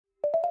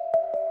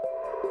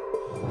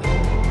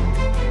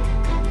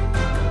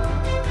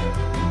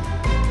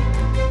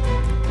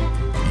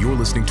You're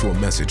listening to a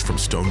message from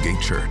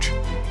Stonegate Church.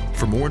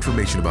 For more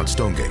information about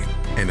Stonegate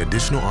and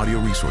additional audio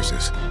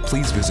resources,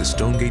 please visit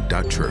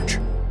stonegate.church.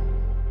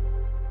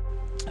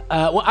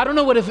 Well, I don't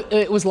know what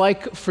it was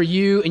like for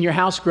you in your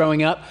house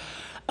growing up,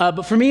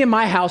 but for me in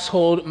my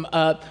household,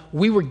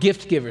 we were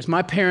gift givers.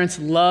 My parents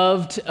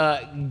loved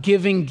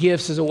giving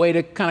gifts as a way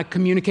to kind of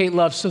communicate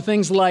love. So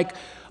things like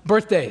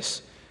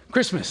birthdays,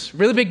 Christmas,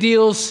 really big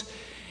deals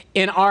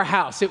in our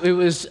house. It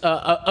was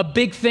a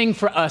big thing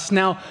for us.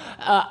 Now,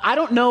 I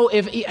don't know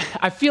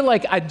I feel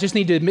like I just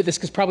need to admit this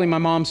because probably my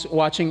mom's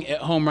watching at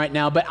home right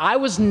now, but I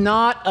was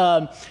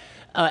not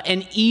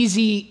an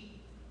easy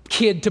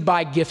kid to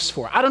buy gifts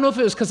for. I don't know if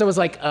it was because I was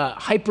like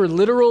hyper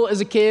literal as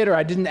a kid or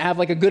I didn't have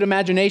like a good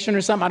imagination or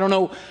something. I don't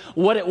know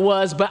what it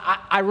was, but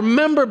I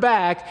remember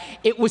back,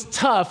 it was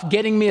tough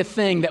getting me a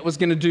thing that was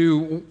going to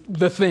do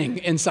the thing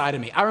inside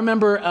of me. I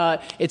remember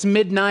it's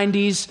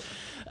mid-90s.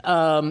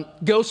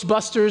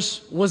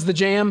 Ghostbusters was the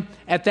jam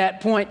at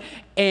that point,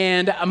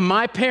 and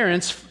my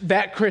parents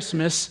that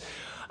Christmas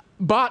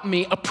bought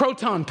me a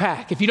proton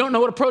pack. If you don't know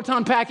what a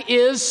proton pack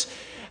is,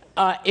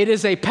 it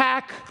is a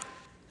pack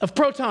of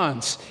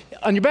protons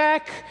on your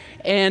back,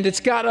 and it's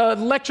got an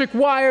electric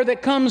wire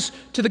that comes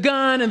to the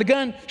gun, and the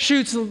gun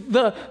shoots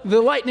the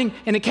lightning,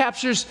 and it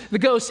captures the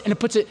ghost, and it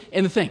puts it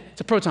in the thing.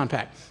 It's a proton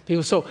pack.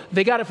 So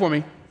they got it for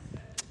me,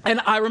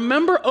 and I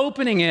remember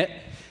opening it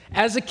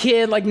as a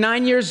kid, like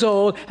 9 years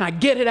old, and I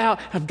get it out,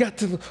 I've got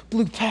the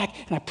blue pack,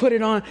 and I put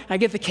it on, and I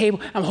get the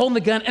cable, I'm holding the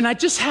gun, and I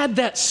just had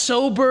that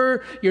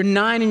sober, you're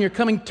 9 and you're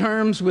coming to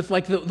terms with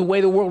like the way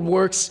the world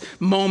works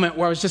moment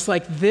where I was just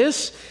like,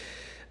 this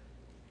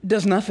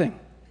does nothing.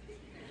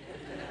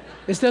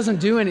 This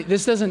doesn't do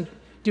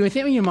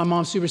anything. You know, my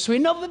mom's super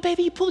sweet. No, but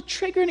baby, you pull the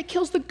trigger and it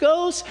kills the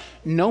ghost.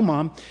 No,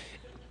 Mom,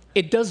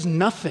 it does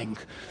nothing.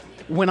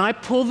 When I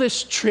pull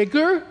this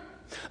trigger,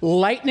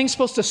 lightning's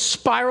supposed to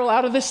spiral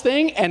out of this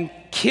thing and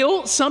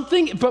kill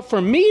something, but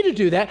for me to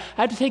do that,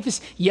 I had to take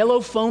this yellow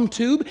foam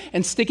tube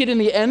and stick it in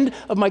the end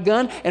of my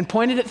gun and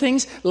point it at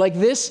things like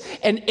this,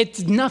 and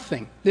it's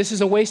nothing. This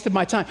is a waste of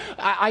my time.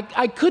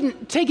 I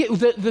couldn't take it.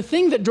 The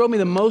thing that drove me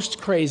the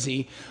most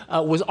crazy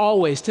was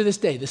always, to this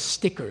day, the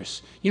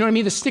stickers. You know what I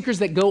mean? The stickers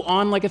that go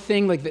on like a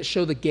thing, like that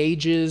show the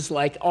gauges,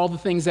 like all the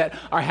things that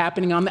are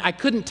happening on there. I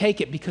couldn't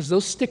take it because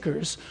those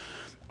stickers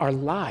are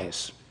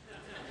lies.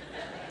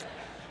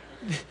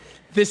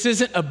 This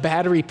isn't a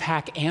battery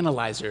pack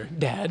analyzer,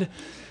 Dad.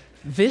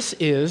 This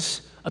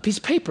is a piece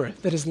of paper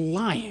that is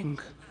lying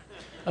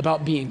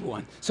about being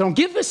one. So don't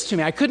give this to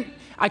me. I couldn't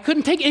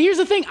take it. And here's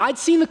the thing. I'd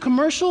seen the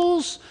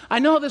commercials. I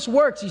know how this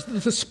works.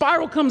 The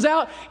spiral comes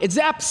out. It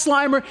zaps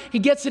Slimer. He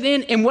gets it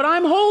in. And what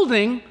I'm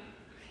holding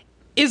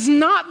is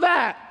not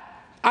that.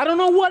 I don't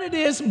know what it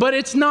is, but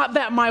it's not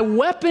that. My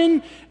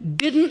weapon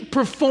didn't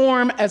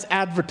perform as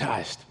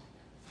advertised.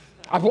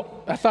 I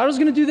thought I was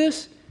going to do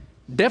this.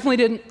 Definitely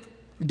didn't.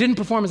 Didn't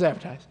perform as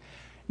advertised.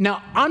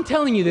 Now, I'm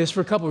telling you this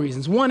for a couple of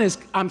reasons. One is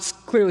I'm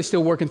clearly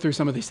still working through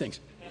some of these things.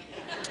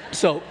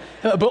 So,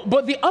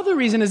 but the other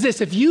reason is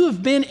this. If you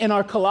have been in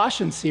our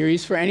Colossians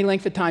series for any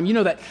length of time, you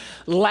know that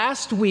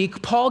last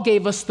week, Paul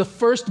gave us the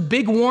first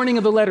big warning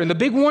of the letter. And the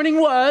big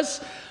warning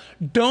was,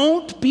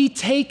 don't be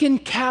taken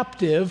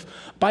captive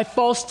by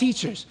false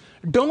teachers.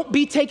 Don't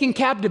be taken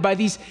captive by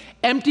these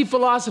empty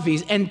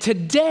philosophies. And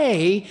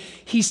today,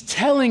 he's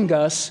telling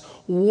us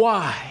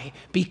why?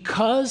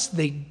 Because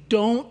they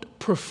don't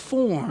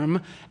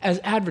perform as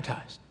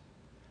advertised.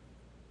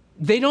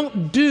 They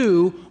don't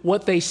do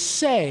what they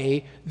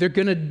say they're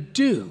going to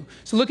do.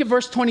 So look at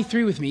verse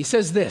 23 with me. He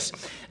says this,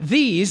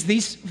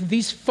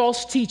 these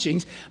false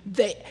teachings,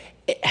 they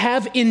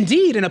have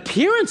indeed an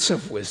appearance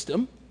of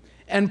wisdom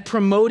and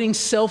promoting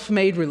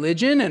self-made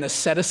religion and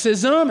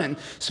asceticism and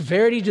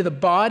severity to the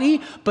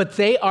body, but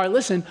they are,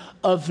 listen,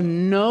 of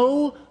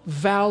no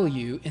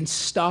value in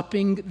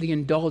stopping the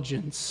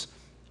indulgence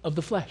of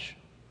the flesh.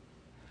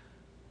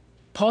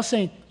 Paul's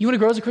saying, you want to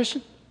grow as a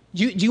Christian?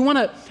 Do you want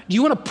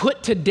to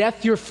put to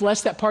death your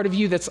flesh, that part of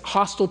you that's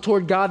hostile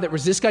toward God, that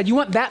resists God? You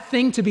want that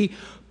thing to be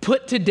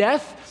put to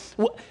death?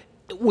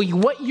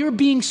 What you're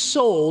being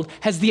sold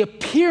has the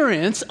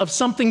appearance of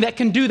something that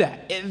can do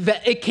that.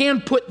 That it can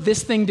put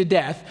this thing to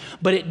death,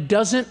 but it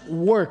doesn't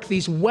work.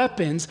 These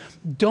weapons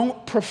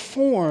don't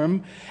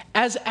perform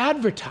as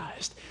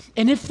advertised.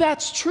 And if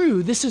that's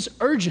true, this is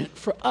urgent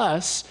for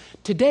us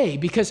today,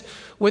 because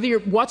whether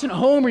you're watching at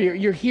home or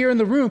you're here in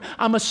the room,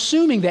 I'm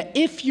assuming that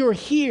if you're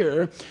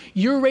here,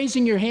 you're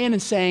raising your hand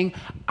and saying,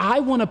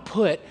 I want to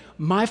put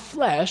my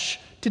flesh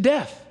to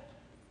death.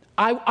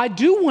 I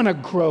do want to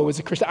grow as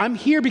a Christian. I'm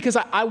here because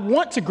I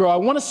want to grow. I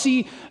want to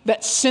see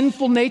that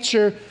sinful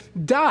nature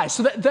die.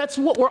 So that's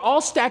what we're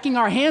all stacking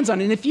our hands on.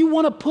 And if you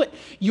want to put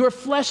your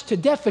flesh to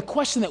death, the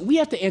question that we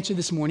have to answer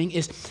this morning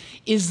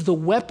is the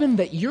weapon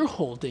that you're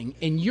holding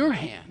in your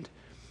hand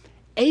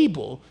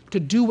able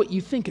to do what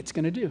you think it's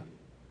going to do?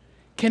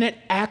 Can it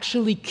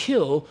actually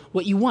kill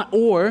what you want?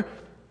 Or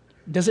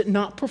does it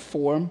not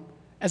perform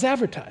as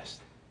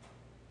advertised?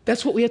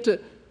 That's what we have to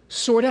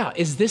sort out.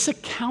 Is this a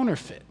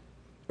counterfeit?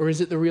 Or is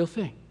it the real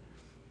thing?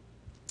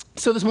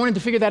 So this morning, to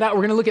figure that out,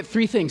 we're going to look at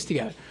three things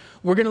together.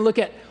 We're going to look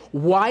at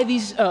what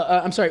these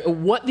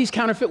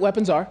counterfeit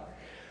weapons are,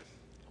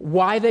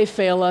 why they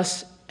fail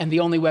us, and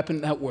the only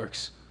weapon that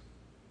works.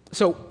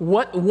 So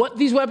what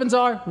these weapons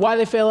are, why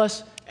they fail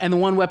us, and the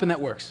one weapon that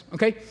works,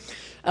 okay?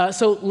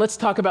 So let's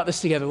talk about this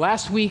together.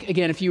 Last week,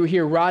 again, if you were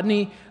here,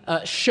 Rodney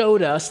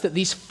showed us that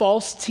these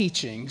false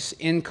teachings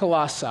in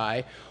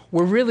Colossae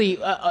were really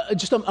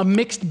just a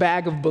mixed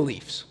bag of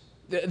beliefs.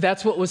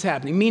 That's what was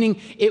happening,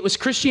 meaning it was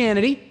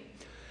Christianity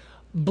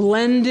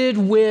blended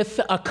with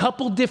a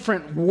couple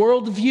different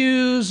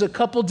worldviews, a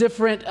couple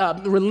different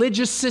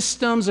religious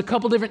systems, a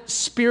couple different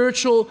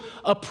spiritual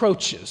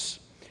approaches.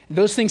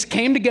 Those things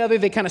came together,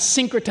 they kind of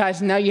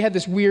syncretized, and now you had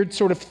this weird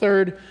sort of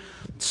third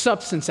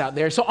substance out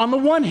there. So on the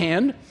one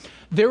hand,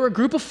 there were a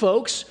group of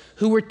folks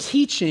who were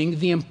teaching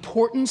the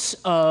importance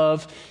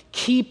of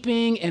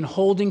keeping and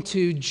holding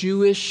to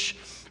Jewish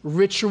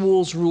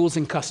rituals, rules,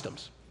 and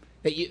customs.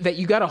 That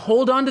you got to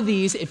hold on to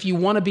these if you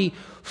want to be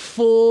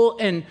full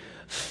and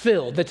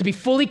filled. That to be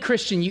fully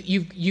Christian,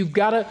 you've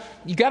got to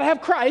have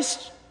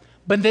Christ,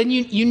 but then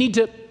you need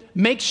to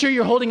make sure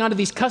you're holding on to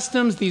these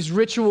customs, these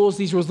rituals,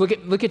 these rules.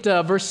 Look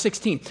at verse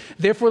 16.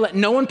 Therefore, let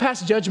no one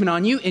pass judgment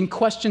on you in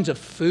questions of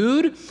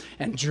food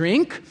and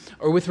drink,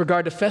 or with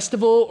regard to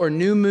festival or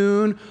new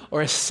moon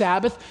or a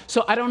Sabbath.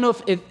 So I don't know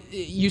if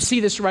you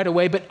see this right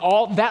away, but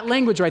all that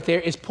language right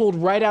there is pulled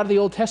right out of the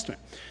Old Testament.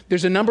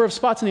 There's a number of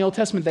spots in the Old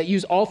Testament that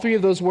use all three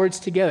of those words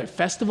together: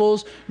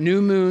 festivals,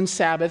 new moon,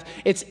 Sabbath.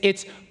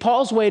 It's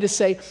Paul's way to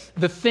say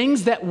the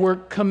things that were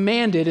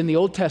commanded in the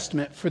Old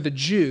Testament for the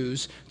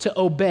Jews to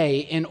obey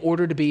in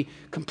order to be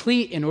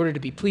complete, in order to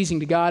be pleasing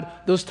to God,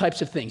 those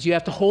types of things. You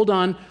have to hold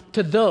on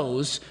to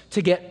those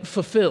to get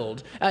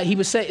fulfilled. They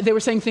were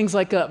saying things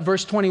like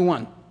verse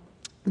 21,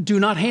 do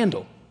not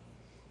handle,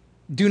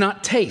 do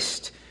not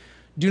taste,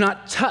 do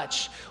not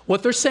touch.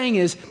 What they're saying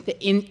is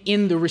that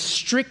in the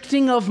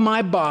restricting of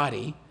my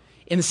body,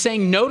 in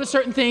saying no to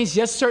certain things,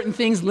 yes, certain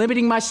things,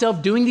 limiting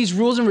myself, doing these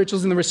rules and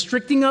rituals, in the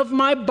restricting of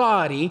my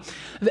body,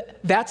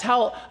 that's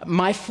how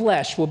my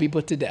flesh will be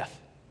put to death.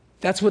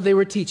 That's what they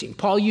were teaching.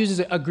 Paul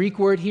uses a Greek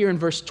word here in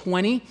verse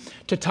 20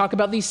 to talk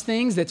about these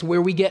things. That's where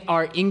we get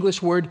our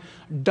English word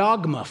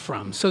dogma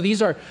from. So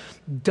these are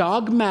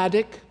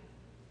dogmatic,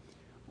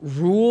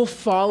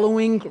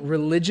 rule-following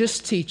religious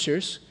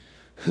teachers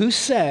who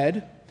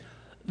said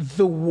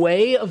the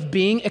way of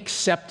being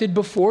accepted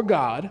before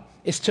God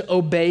is to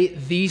obey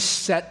these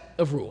set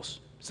of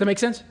rules. Does that make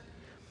sense?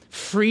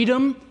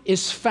 Freedom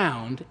is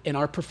found in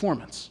our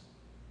performance.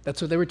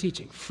 That's what they were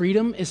teaching.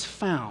 Freedom is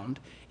found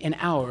in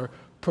our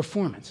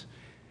performance.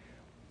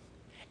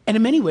 And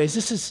in many ways,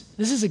 this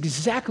is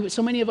exactly what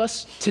so many of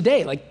us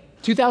today,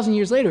 like 2,000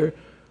 years later,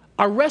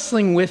 are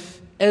wrestling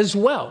with as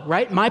well,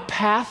 right? My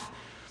path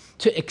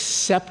to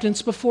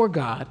acceptance before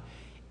God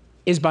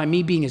is by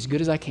me being as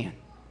good as I can,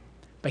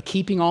 by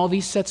keeping all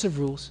these sets of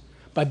rules,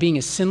 by being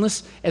as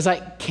sinless as I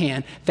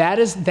can. That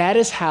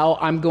is how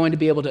I'm going to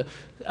be able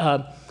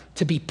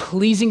to be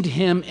pleasing to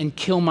Him and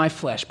kill my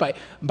flesh,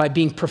 by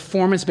being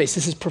performance-based.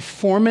 This is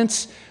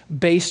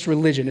performance-based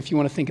religion, if you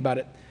want to think about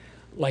it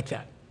like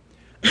that.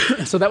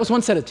 So that was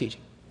one set of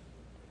teaching.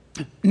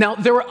 Now,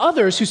 there were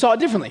others who saw it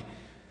differently.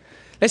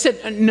 They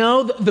said,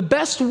 no, the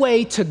best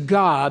way to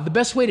God, the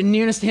best way to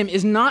nearness to Him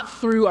is not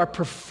through our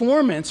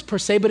performance per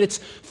se, but it's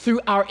through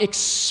our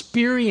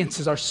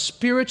experiences, our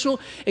spiritual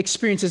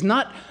experiences,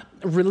 not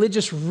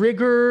religious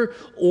rigor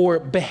or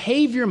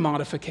behavior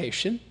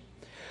modification,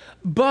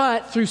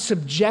 but through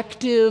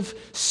subjective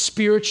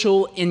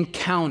spiritual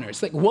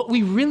encounters. Like what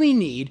we really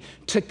need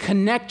to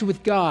connect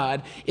with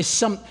God is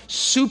some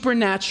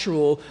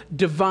supernatural,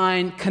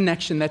 divine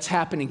connection that's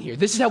happening here.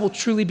 This is how we'll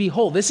truly be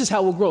whole. This is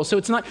how we'll grow. So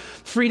it's not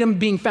freedom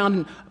being found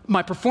in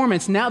my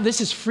performance. Now this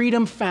is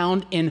freedom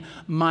found in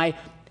my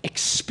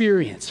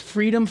experience.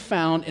 Freedom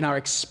found in our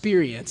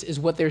experience is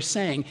what they're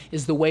saying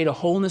is the way to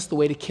wholeness, the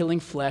way to killing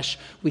flesh.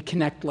 We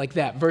connect like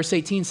that. Verse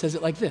 18 says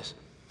it like this.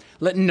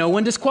 Let no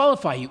one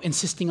disqualify you,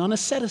 insisting on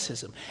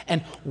asceticism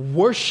and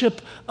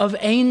worship of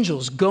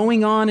angels,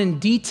 going on in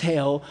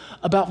detail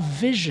about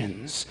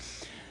visions.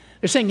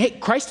 They're saying, hey,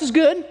 Christ is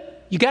good.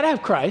 You got to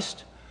have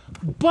Christ.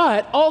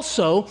 But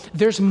also,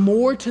 there's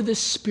more to this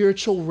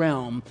spiritual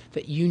realm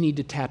that you need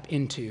to tap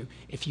into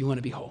if you want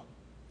to be whole.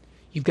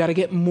 You've got to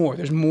get more.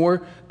 There's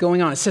more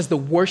going on. It says the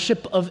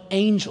worship of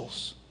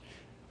angels.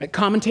 Right?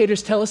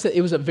 Commentators tell us that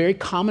it was a very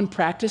common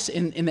practice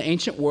in the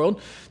ancient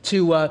world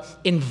to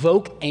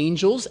invoke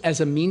angels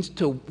as a means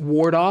to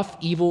ward off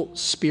evil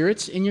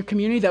spirits in your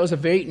community. That was a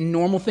very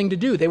normal thing to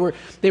do. They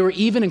were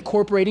even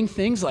incorporating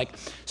things like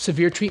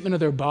severe treatment of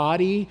their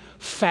body,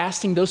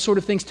 fasting, those sort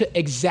of things to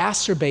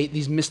exacerbate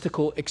these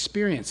mystical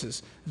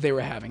experiences they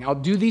were having. I'll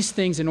do these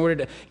things in order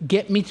to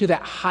get me to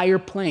that higher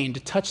plane, to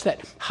touch that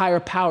higher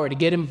power, to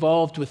get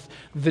involved with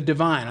the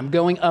divine. I'm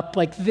going up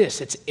like this.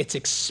 It's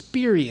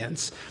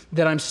experience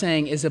that I'm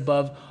saying is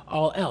above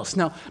all else.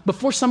 Now,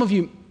 before some of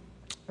you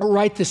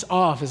write this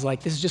off as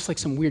like, this is just like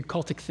some weird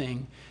cultic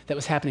thing that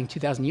was happening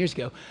 2,000 years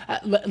ago,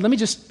 let me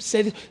just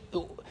say this.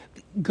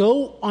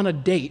 Go on a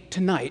date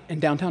tonight in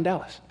downtown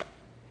Dallas.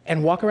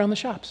 and walk around the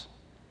shops.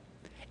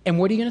 And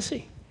what are you going to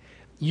see?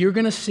 You're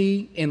going to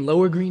see in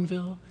Lower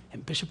Greenville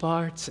and Bishop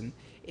Arts and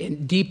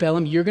in Deep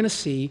Ellum, you're going to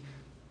see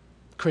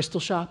crystal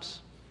shops,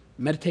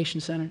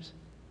 meditation centers,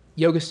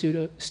 yoga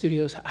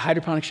studios,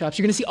 hydroponic shops.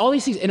 You're going to see all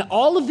these things. And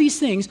all of these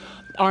things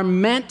are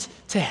meant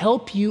to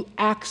help you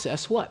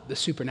access what? The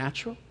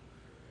supernatural,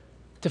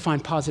 to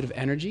find positive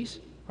energies,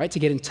 right? To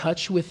get in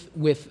touch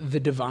with the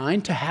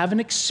divine, to have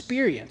an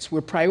experience.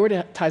 We're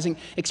prioritizing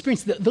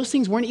experience. Those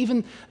things weren't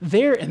even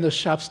there in those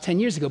shops 10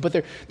 years ago,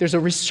 but there's a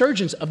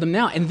resurgence of them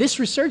now. And this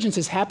resurgence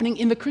is happening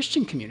in the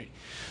Christian community.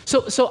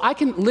 So I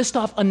can list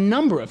off a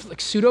number of like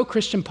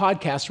pseudo-Christian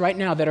podcasts right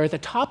now that are at the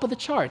top of the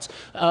charts,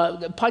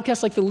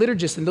 podcasts like The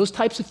Liturgist and those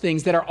types of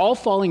things that are all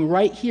falling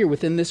right here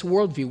within this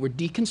worldview. We're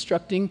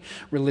deconstructing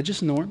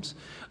religious norms.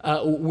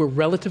 We're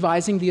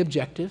relativizing the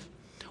objective.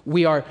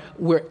 We're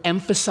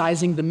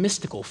emphasizing the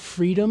mystical.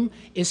 Freedom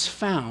is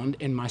found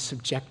in my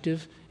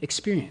subjective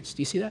experience.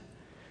 Do you see that?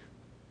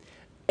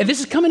 And this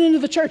is coming into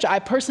the church. I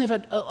personally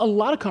have had a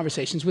lot of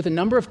conversations with a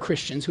number of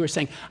Christians who are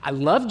saying, I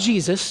love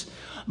Jesus,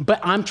 but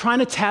I'm trying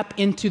to tap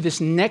into this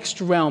next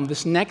realm,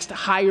 this next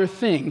higher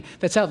thing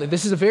that's out there.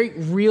 This is a very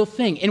real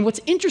thing. And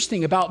what's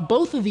interesting about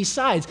both of these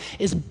sides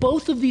is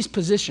both of these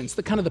positions,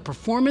 the kind of the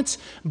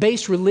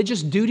performance-based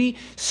religious duty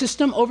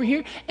system over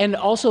here, and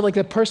also like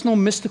the personal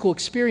mystical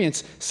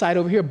experience side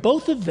over here,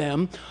 both of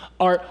them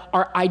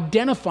are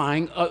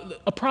identifying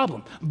a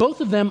problem.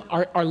 Both of them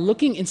are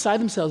looking inside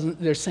themselves and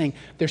they're saying,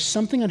 there's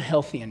something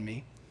unhealthy in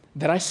me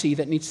that I see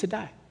that needs to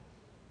die.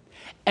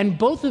 And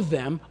both of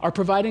them are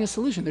providing a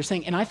solution. They're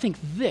saying, and I think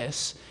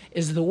this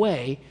is the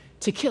way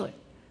to kill it.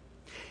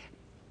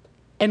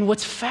 And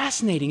what's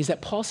fascinating is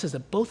that Paul says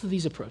that both of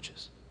these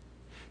approaches,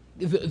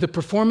 the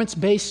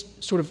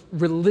performance-based sort of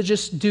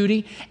religious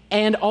duty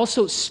and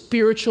also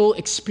spiritual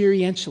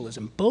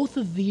experientialism, both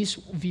of these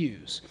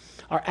views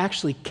are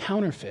actually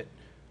counterfeit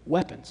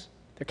weapons.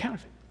 They're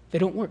counterfeit. They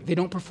don't work. They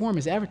don't perform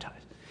as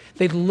advertised.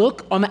 They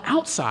look on the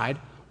outside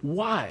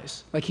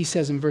wise, like he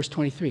says in verse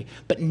 23,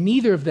 but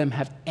neither of them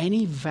have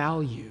any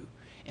value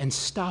in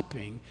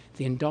stopping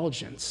the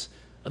indulgence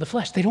of the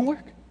flesh. They don't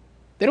work.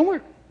 They don't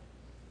work.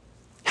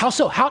 How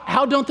so?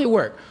 How don't they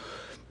work?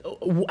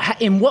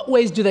 In what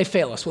ways do they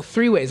fail us? Well,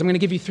 3 ways. I'm going to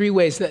give you 3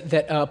 ways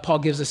that Paul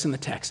gives us in the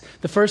text.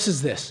 The first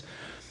is this.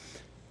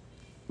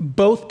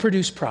 Both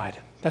produce pride.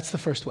 That's the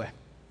first way.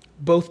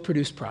 Both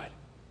produce pride.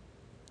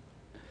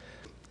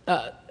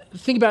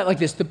 Think about it like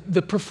this: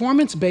 the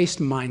performance-based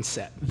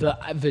mindset,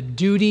 the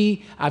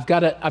duty. I've got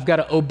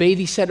to obey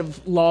these set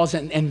of laws,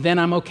 and then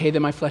I'm okay.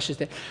 Then my flesh is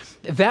dead.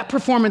 That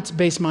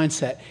performance-based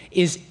mindset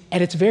is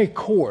at its very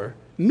core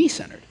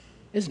me-centered,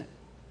 isn't it?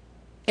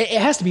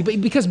 It has to be,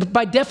 because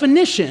by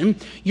definition,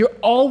 you're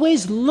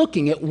always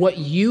looking at what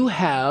you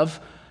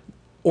have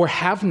or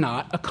have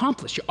not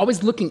accomplished. You're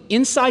always looking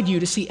inside you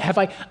to see, have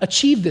I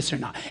achieved this or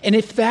not? And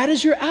if that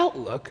is your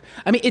outlook,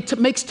 I mean, it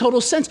makes total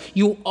sense.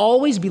 You'll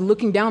always be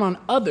looking down on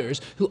others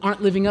who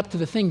aren't living up to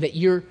the thing that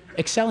you're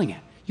excelling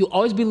at. You'll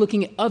always be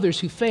looking at others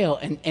who fail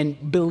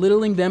and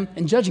belittling them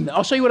and judging them.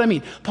 I'll show you what I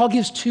mean. Paul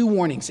gives 2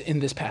 warnings in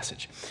this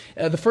passage.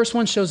 The first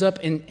one shows up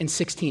in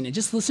 16. And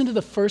just listen to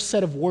the first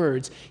set of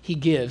words he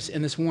gives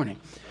in this warning.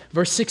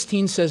 Verse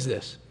 16 says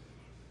this: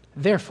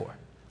 therefore,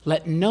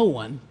 let no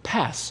one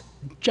pass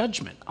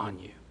judgment on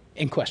you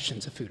in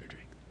questions of food or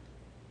drink.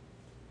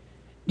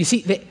 You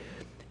see,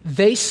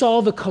 they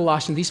saw the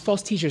Colossians, these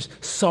false teachers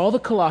saw the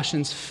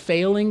Colossians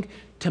failing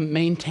to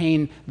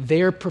maintain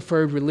their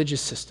preferred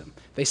religious system.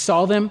 They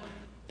saw them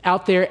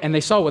out there and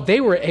they saw what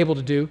they were able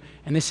to do,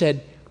 and they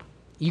said,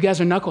 you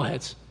guys are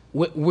knuckleheads.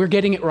 We're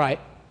getting it right,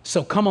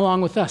 so come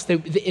along with us.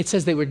 It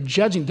says they were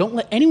judging. Don't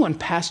let anyone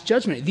pass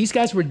judgment. These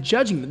guys were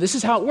judging them. This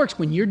is how it works.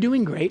 When you're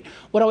doing great,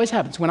 what always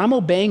happens? When I'm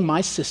obeying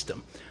my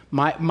system,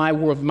 my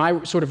world,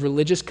 my sort of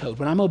religious code,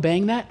 when I'm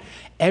obeying that,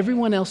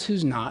 everyone else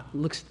who's not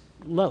looks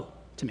low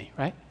to me,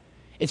 right?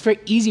 It's very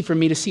easy for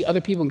me to see other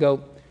people and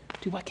go,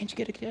 dude, why can't you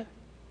get it together?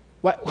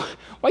 Why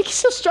are you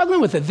still struggling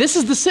with it? This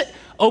is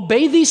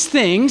obey these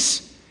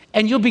things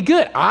and you'll be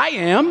good. I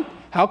am.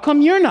 How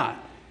come you're not?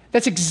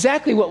 That's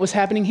exactly what was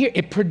happening here.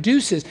 It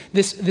produces,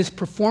 this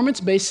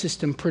performance-based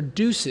system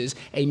produces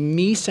a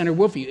me-centered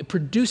worldview. It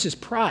produces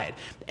pride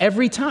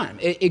every time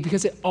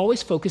because it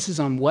always focuses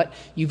on what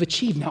you've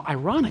achieved. Now,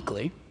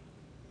 ironically,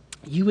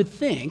 you would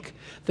think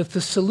that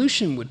the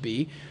solution would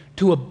be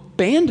to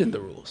abandon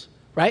the rules,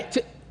 right?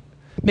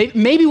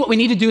 Maybe what we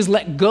need to do is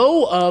let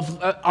go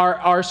of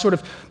our sort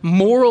of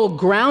moral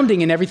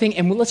grounding and everything,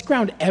 and let's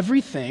ground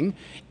everything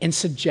in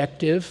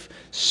subjective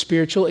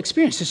spiritual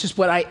experience. It's just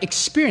what I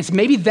experienced.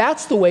 Maybe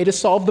that's the way to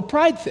solve the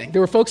pride thing.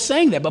 There were folks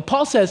saying that, but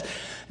Paul says,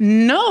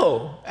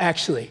 no,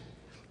 actually.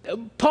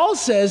 Paul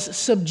says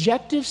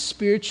subjective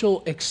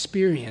spiritual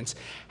experience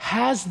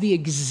has the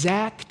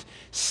exact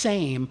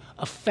same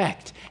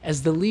effect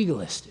as the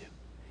legalists do.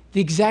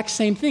 The exact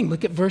same thing.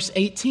 Look at verse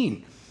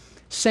 18.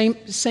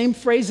 Same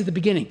phrase at the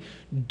beginning.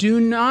 Do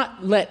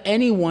not let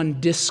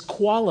anyone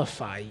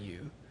disqualify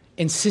you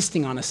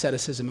insisting on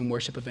asceticism and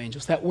worship of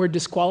angels. That word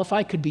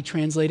disqualify could be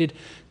translated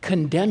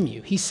condemn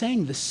you. He's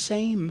saying the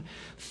same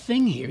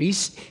thing here.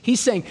 He's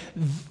saying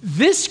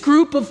this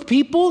group of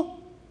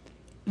people,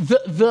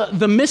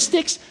 the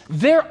mystics,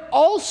 they're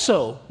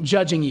also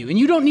judging you. And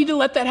you don't need to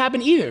let that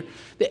happen either.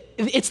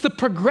 It's the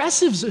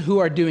progressives who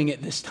are doing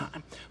it this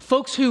time.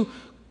 Folks who,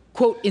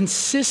 quote,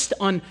 insist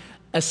on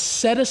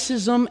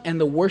asceticism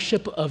and the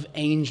worship of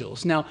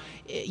angels. Now,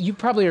 you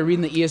probably are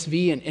reading the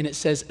ESV and it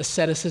says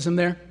asceticism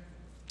there.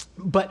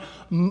 But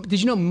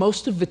did you know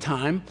most of the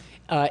time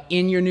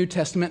in your New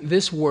Testament,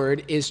 this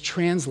word is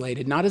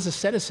translated not as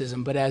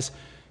asceticism, but as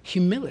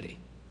humility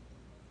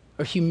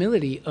or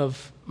humility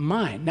of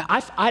mind. Now,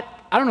 I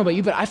don't know about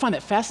you, but I find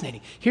that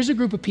fascinating. Here's a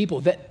group of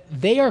people that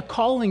they are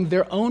calling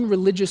their own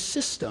religious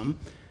system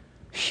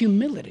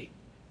humility.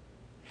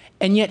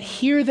 And yet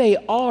here they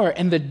are,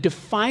 and the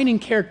defining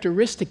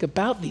characteristic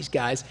about these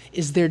guys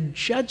is they're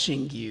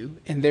judging you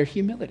in their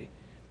humility.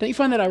 Don't you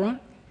find that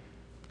ironic?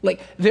 Like,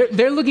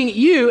 they're looking at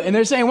you and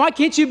they're saying, why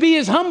can't you be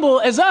as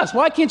humble as us?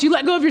 Why can't you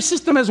let go of your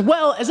system as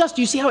well as us?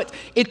 Do you see how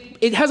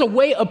it has a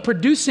way of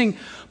producing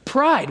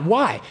pride?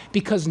 Why?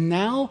 Because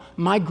now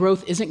my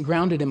growth isn't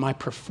grounded in my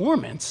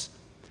performance.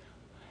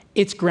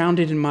 It's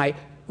grounded in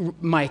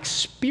my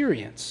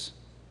experience.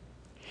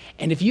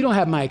 And if you don't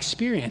have my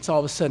experience, all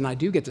of a sudden I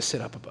do get to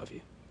sit up above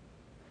you.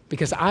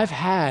 Because I've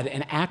had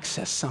and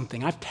accessed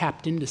something, I've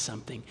tapped into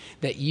something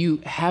that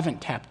you haven't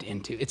tapped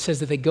into. It says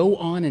that they go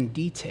on in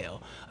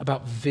detail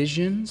about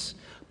visions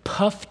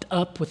puffed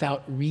up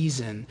without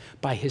reason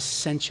by his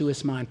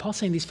sensuous mind. Paul's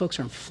saying these folks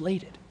are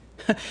inflated.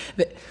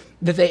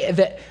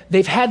 that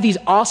they've had these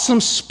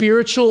awesome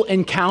spiritual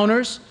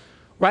encounters,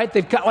 right?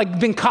 They've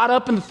been caught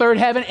up in the third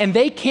heaven, and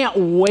they can't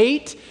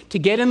wait to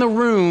get in the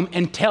room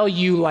and tell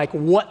you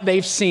what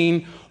they've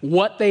seen,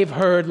 what they've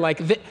heard.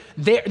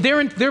 They're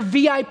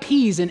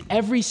VIPs in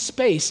every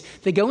space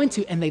they go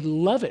into, and they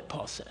love it,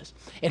 Paul says.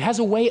 It has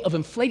a way of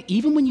inflating,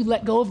 even when you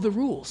let go of the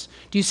rules.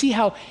 Do you see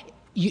how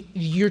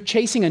you're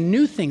chasing a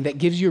new thing that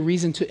gives you a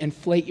reason to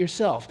inflate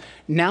yourself?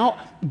 Now,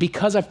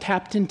 because I've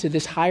tapped into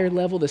this higher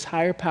level, this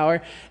higher power,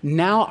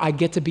 now I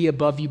get to be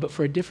above you, but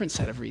for a different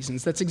set of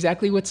reasons. That's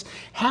exactly what's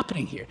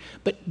happening here.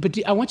 But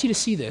I want you to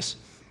see this.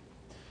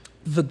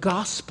 The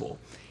gospel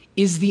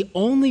is the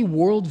only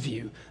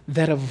worldview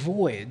that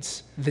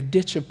avoids the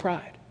ditch of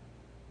pride.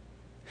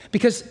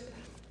 Because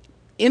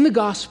in the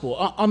gospel,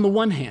 on the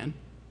one hand,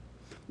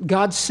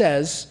 God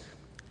says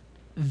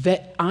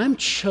that I'm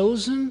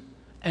chosen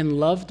and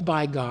loved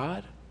by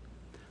God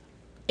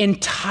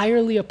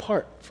entirely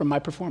apart from my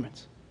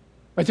performance.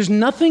 Right? There's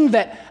nothing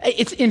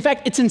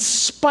it's in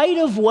spite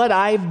of what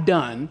I've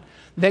done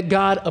that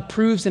God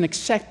approves and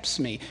accepts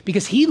me,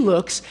 because he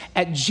looks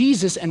at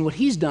Jesus and what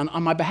he's done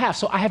on my behalf.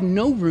 So I have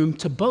no room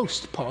to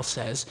boast, Paul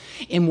says,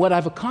 in what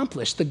I've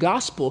accomplished. The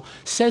gospel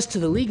says to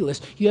the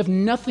legalist, you have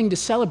nothing to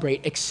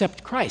celebrate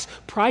except Christ.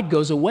 Pride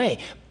goes away.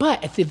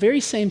 But at the very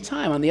same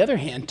time, on the other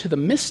hand, to the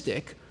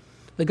mystic,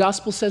 the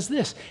gospel says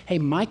this: hey,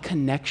 my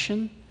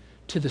connection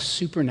to the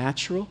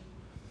supernatural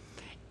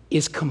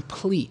is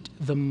complete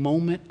the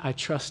moment I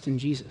trust in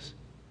Jesus.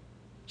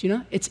 Do you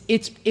know?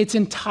 It's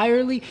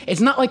entirely, it's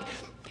not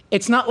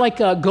like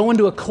going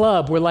to a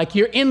club where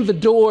you're in the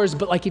doors,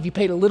 but if you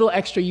paid a little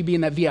extra, you'd be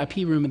in that VIP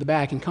room in the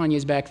back and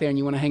Kanye's back there and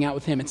you want to hang out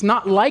with him. It's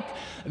not like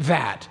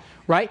that,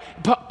 right?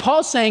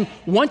 Paul's saying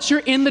once you're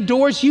in the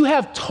doors, you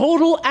have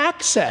total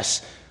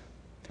access.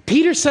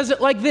 Peter says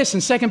it like this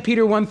in 2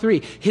 Peter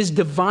 1:3. His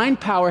divine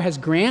power has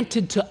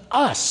granted to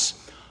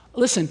us,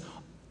 listen,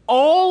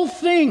 all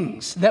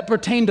things that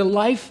pertain to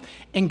life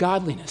and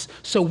godliness.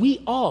 So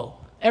we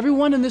all,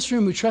 everyone in this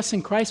room who trusts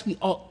in Christ, we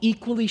all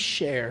equally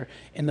share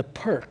in the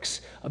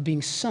perks of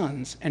being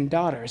sons and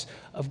daughters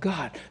of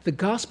God. The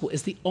gospel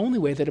is the only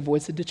way that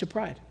avoids the ditch of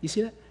pride. You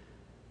see that?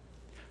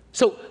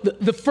 So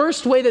the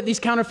first way that these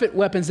counterfeit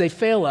weapons, they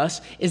fail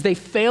us, is they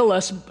fail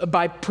us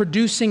by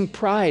producing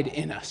pride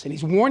in us. And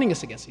he's warning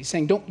us against it. He's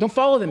saying, don't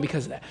follow them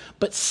because of that.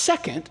 But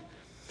second,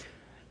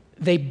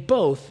 they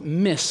both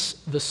miss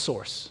the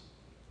source.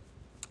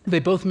 They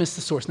both miss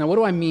the source. Now, what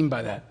do I mean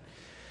by that?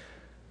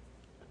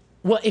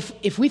 Well,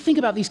 if we think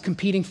about these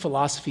competing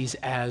philosophies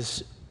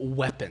as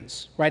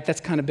weapons, right? That's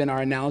kind of been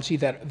our analogy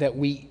that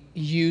we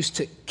use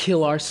to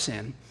kill our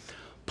sin.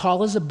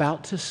 Paul is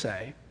about to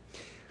say,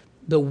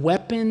 the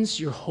weapons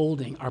you're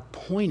holding are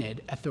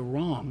pointed at the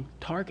wrong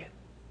target.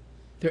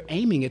 They're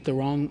aiming at the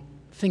wrong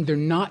thing. They're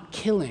not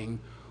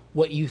killing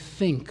what you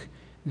think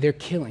they're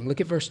killing.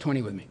 Look at verse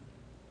 20 with me.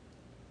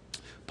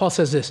 Paul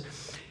says this: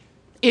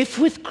 if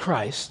with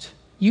Christ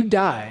you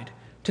died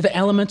to the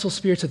elemental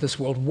spirits of this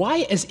world, why,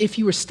 as if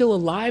you were still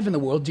alive in the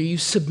world, do you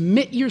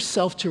submit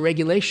yourself to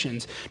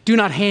regulations? Do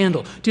not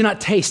handle, do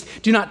not taste,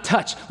 do not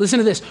touch. Listen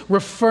to this: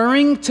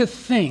 referring to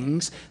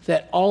things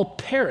that all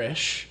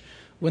perish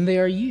when they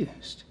are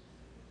used.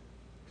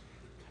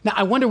 Now,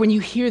 I wonder when you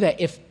hear that,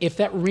 if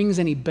that rings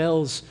any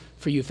bells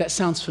for you, if that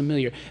sounds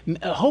familiar.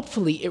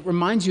 Hopefully, it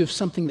reminds you of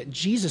something that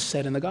Jesus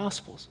said in the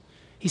Gospels.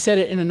 He said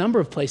it in a number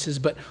of places,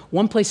 but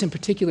one place in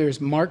particular is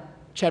Mark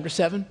chapter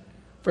 7,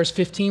 verse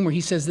 15, where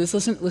he says this.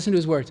 Listen to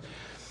his words.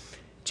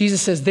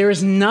 Jesus says, there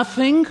is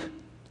nothing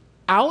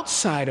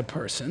outside a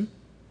person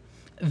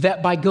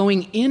that by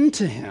going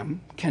into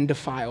him can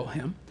defile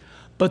him,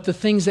 but the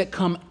things that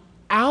come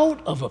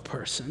out of a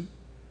person,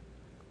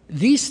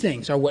 these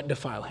things are what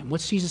defile him.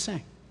 What's Jesus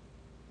saying?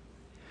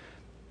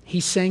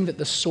 He's saying that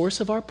the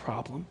source of our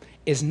problem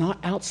is not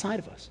outside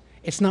of us.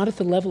 It's not at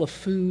the level of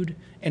food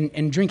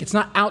and drink. It's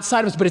not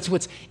outside of us, but it's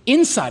what's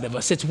inside of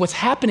us. It's what's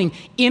happening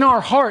in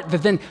our heart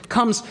that then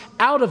comes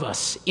out of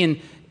us in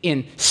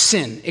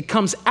sin. It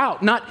comes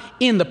out, not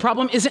in. The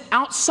problem isn't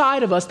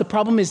outside of us. The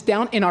problem is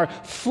down in our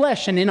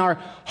flesh and in our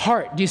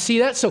heart. Do you see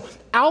that? So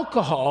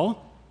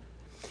alcohol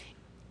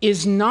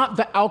is not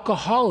the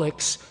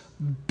alcoholic's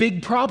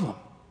big problem.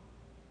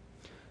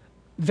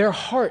 Their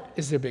heart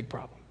is their big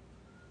problem.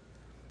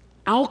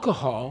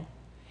 Alcohol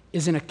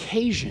is an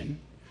occasion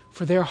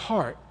for their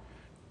heart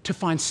to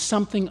find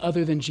something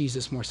other than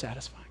Jesus more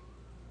satisfying.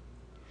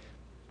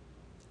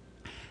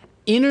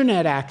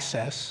 Internet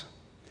access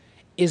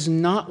is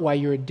not why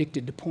you're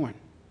addicted to porn.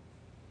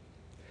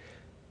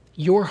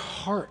 Your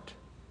heart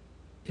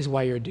is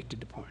why you're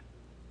addicted to porn.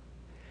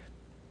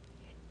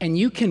 And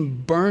you can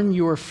burn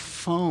your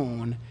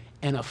phone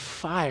in a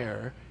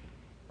fire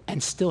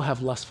and still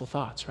have lustful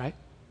thoughts, right?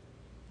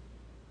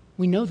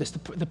 We know this.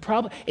 The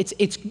problem,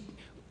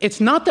 it's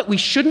not that we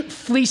shouldn't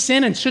flee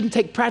sin and shouldn't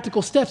take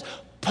practical steps.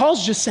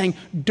 Paul's just saying,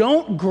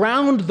 don't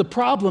ground the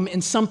problem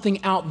in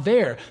something out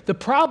there. The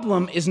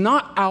problem is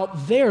not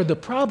out there. The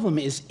problem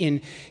is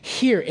in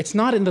here. It's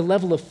not in the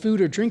level of food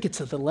or drink. It's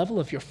at the level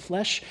of your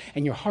flesh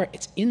and your heart.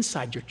 It's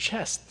inside your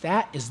chest.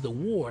 That is the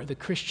war the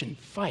Christian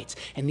fights.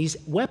 And these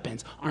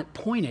weapons aren't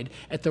pointed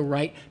at the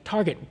right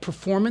target.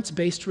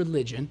 Performance-based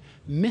religion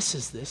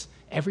misses this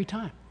every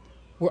time.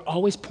 We're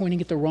always pointing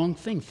at the wrong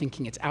thing,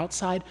 thinking it's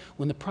outside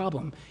when the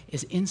problem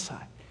is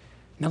inside.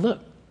 Now look,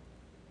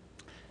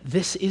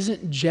 this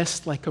isn't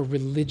just like a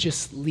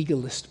religious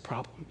legalist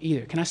problem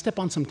either. Can I step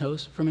on some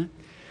toes for a minute?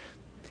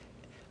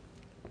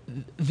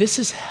 This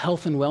is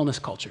health and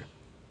wellness culture.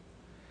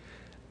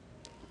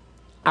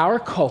 Our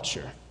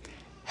culture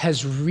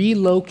has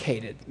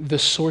relocated the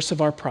source of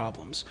our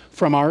problems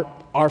from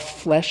our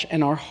flesh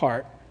and our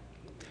heart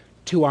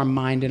to our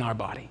mind and our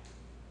body.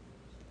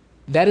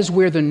 That is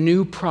where the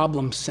new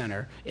problem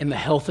center in the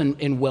health and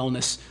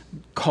wellness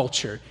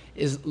culture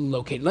is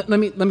located. Let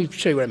me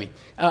show you what I mean.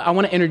 I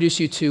want to introduce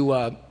you to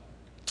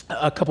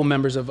a couple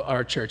members of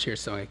our church here.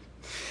 So,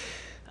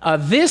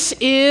 this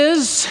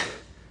is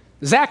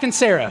Zach and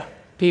Sarah,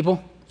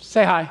 people.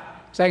 Say hi.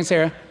 Zach and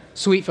Sarah.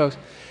 Sweet folks.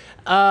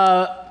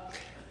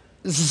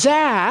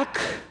 Zach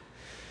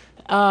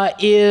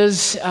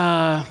is,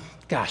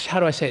 gosh, how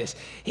do I say this?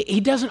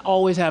 He doesn't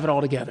always have it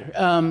all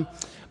together.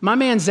 My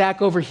man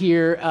Zach over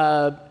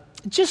here,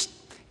 just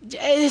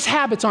his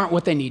habits aren't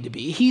what they need to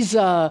be. He's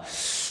on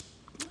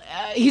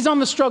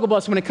the struggle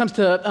bus when it comes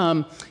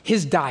to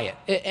his diet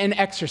and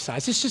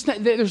exercise. It's just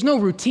there's no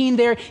routine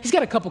there. He's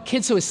got a couple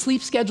kids, so his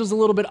sleep schedule's a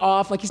little bit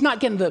off. Like he's not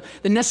getting the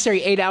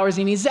necessary 8 hours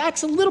he needs.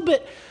 Zach's a little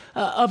bit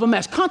of a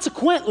mess.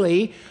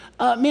 Consequently,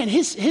 man,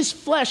 his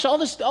flesh, all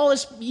this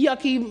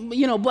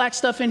yucky, black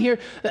stuff in here,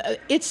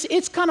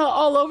 it's kind of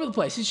all over the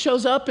place. He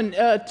shows up and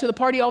to the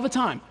party all the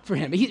time for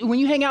him. When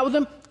you hang out with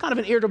him, kind of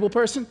an irritable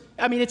person.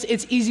 I mean,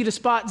 it's easy to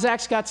spot.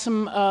 Zach's got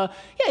some,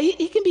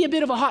 he can be a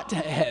bit of a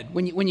hothead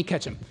when you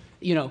catch him.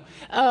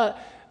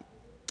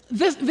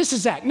 This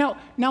is Zach.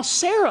 Now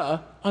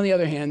Sarah, on the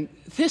other hand,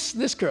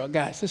 this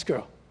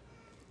girl,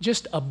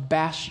 just a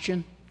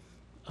bastion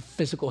of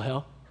physical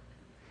health,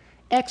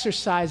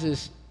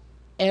 exercises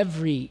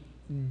every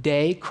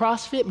day.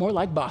 CrossFit, more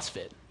like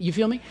BossFit. You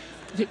feel me?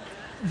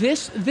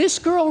 This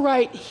girl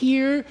right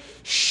here,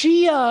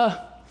 she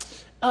has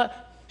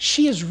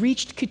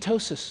reached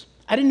ketosis.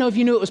 I didn't know if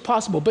you knew it was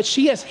possible, but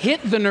she has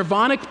hit the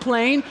nirvanic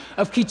plane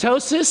of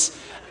ketosis.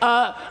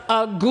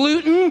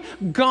 Gluten,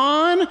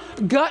 gone,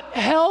 gut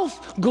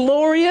health,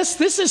 glorious.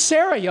 This is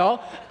Sarah,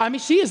 y'all. I mean,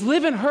 she is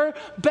living her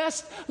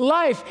best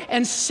life.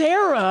 And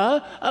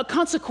Sarah,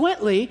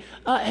 consequently,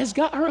 has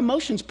got her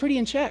emotions pretty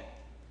in check.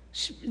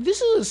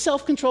 This is a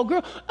self-controlled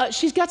girl.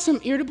 She's got some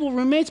irritable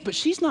roommates, but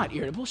she's not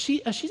irritable.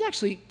 She's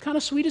actually kind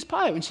of sweet as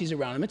pie when she's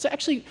around them. It's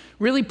actually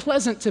really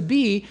pleasant to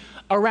be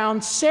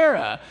around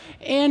Sarah.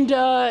 And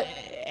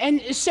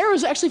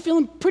Sarah's actually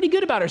feeling pretty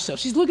good about herself.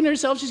 She's looking at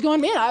herself. She's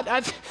going,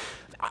 man,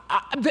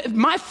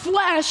 my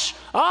flesh,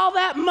 all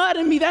that mud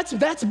in me,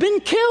 that's been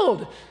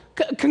killed.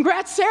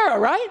 Congrats, Sarah,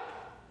 right?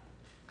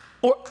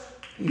 Or,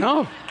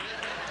 no.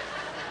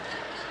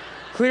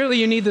 Clearly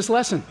you need this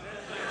lesson.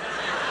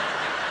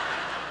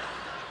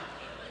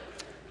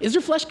 Is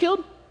her flesh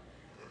killed?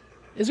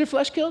 Is her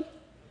flesh killed?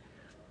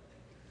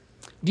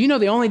 Do you know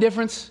the only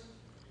difference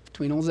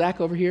between old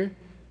Zach over here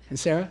and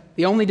Sarah?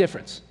 The only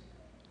difference.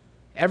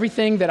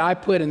 Everything that I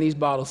put in these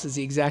bottles is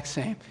the exact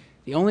same.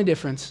 The only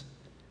difference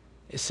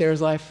is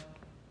Sarah's life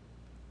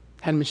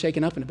hadn't been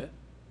shaken up in a bit.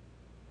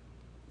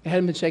 It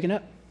hadn't been shaken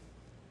up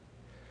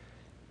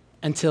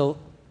until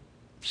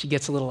she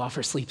gets a little off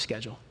her sleep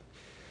schedule.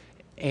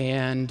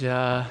 And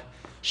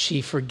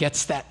She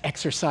forgets that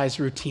exercise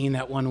routine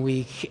that one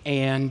week,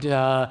 and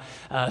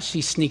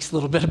she sneaks a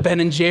little bit of Ben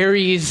and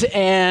Jerry's,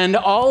 and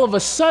all of a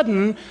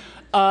sudden,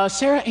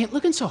 Sarah ain't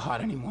looking so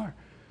hot anymore.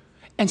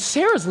 And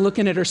Sarah's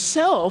looking at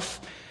herself,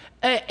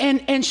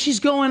 and she's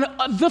going,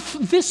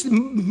 this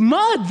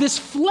mud, this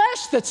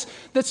flesh that's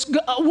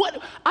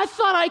what I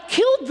thought I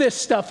killed this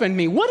stuff in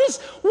me. What's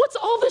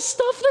all this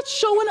stuff that's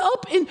showing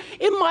up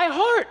in my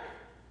heart?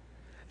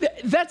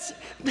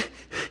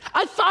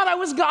 I thought I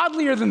was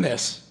godlier than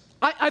this.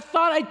 I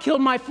thought I'd killed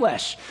my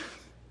flesh.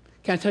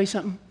 Can I tell you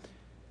something?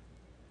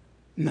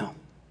 No.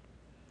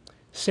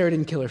 Sarah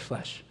didn't kill her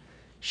flesh.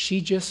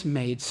 She just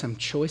made some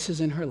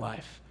choices in her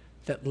life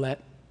that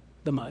let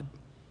the mud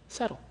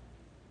settle.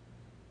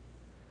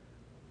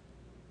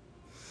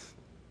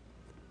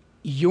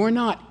 You're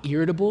not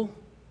irritable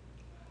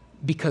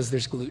because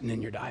there's gluten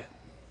in your diet.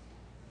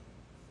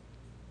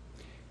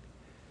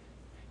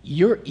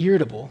 You're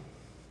irritable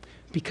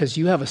because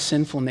you have a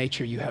sinful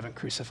nature you haven't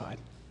crucified.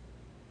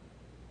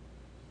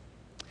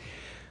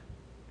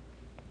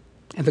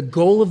 And the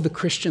goal of the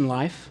Christian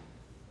life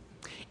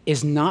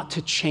is not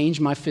to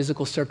change my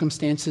physical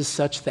circumstances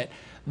such that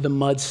the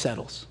mud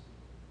settles.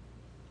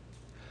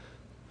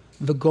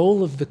 The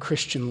goal of the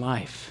Christian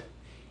life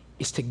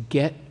is to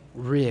get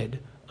rid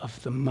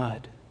of the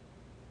mud.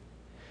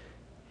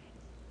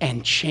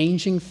 And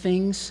changing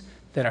things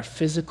that are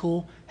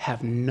physical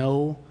have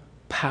no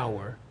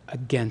power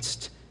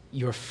against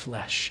your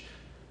flesh.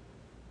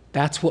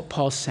 That's what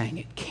Paul's saying.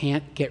 It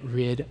can't get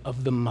rid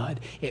of the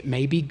mud. It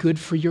may be good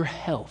for your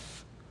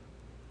health,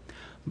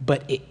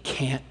 but it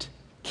can't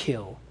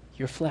kill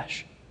your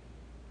flesh.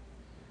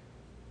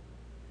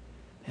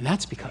 And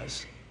that's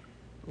because,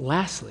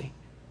 lastly,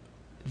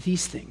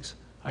 these things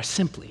are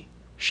simply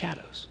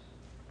shadows.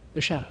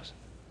 They're shadows.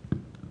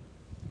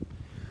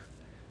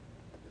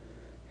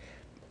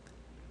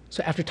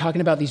 So after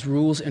talking about these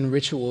rules and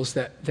rituals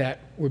that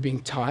were being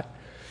taught,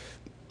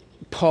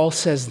 Paul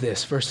says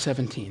this, verse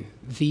 17,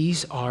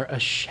 these are a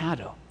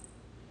shadow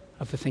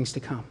of the things to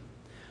come,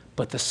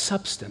 but the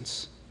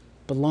substance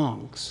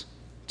belongs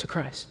to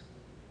Christ.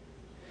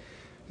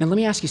 Now let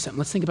me ask you something.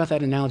 Let's think about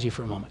that analogy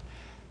for a moment.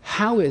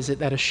 How is it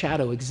that a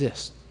shadow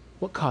exists?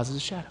 What causes a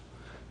shadow?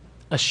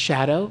 A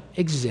shadow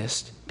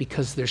exists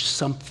because there's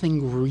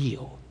something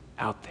real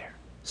out there,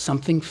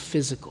 something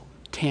physical,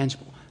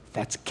 tangible,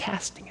 that's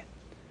casting it.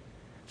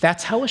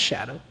 That's how a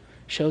shadow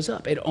shows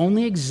up. It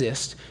only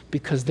exists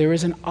because there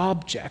is an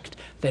object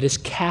that is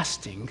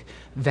casting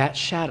that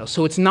shadow.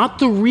 So it's not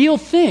the real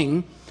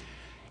thing,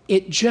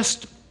 it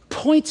just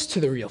points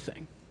to the real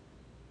thing.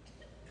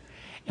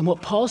 And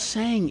what Paul's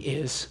saying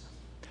is,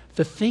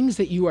 the things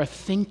that you are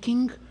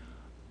thinking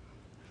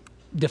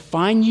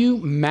define you,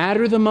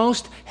 matter the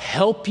most,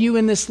 help you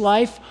in this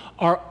life,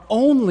 are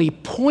only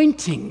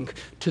pointing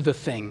to the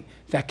thing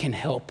that can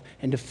help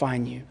and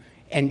define you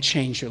and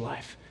change your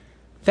life.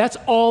 That's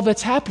all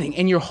that's happening.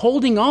 And you're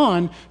holding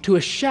on to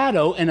a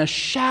shadow, and a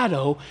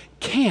shadow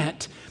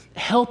can't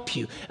help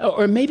you.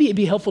 Or maybe it'd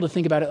be helpful to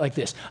think about it like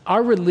this.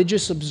 Our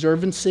religious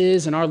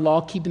observances and our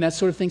law keeping, that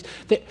sort of things,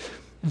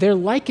 they're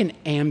like an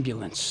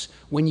ambulance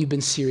when you've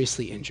been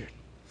seriously injured.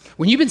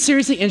 When you've been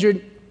seriously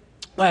injured,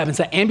 what happens?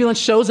 That ambulance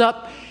shows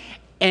up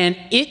and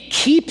it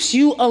keeps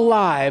you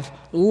alive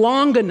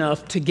long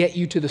enough to get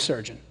you to the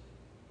surgeon.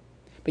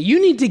 But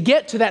you need to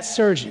get to that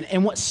surgeon.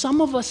 And what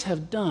some of us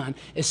have done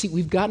is,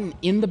 we've gotten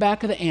in the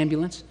back of the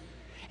ambulance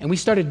and we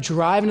started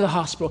driving to the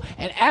hospital.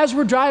 And as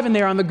we're driving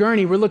there on the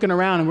gurney, we're looking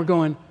around and we're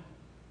going,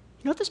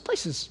 this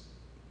place is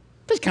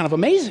kind of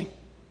amazing.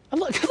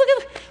 Look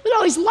at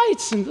all these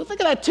lights, and look at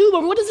that tube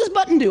over. What does this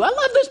button do? I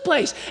love this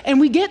place. And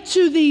we get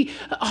to the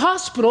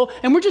hospital,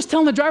 and we're just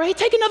telling the driver, hey,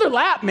 take another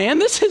lap, man.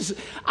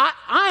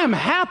 I am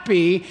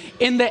happy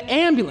in the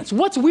ambulance.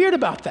 What's weird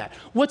about that?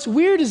 What's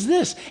weird is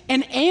this.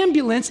 An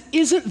ambulance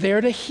isn't there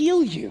to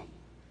heal you.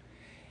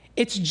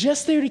 It's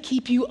just there to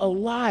keep you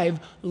alive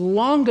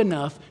long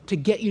enough to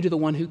get you to the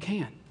one who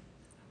can.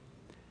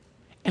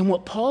 And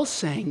what Paul's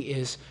saying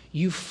is,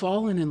 you've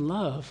fallen in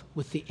love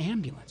with the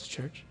ambulance,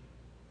 church.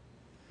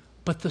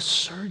 But the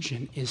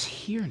surgeon is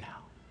here now.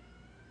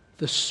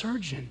 The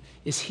surgeon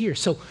is here.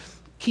 So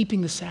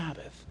keeping the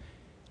Sabbath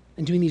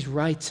and doing these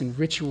rites and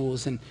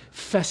rituals and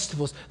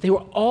festivals, they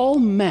were all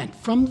meant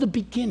from the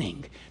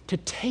beginning to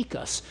take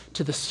us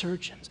to the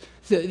surgeons.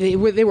 They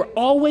were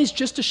always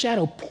just a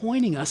shadow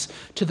pointing us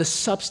to the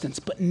substance.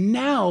 But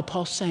now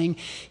Paul's saying,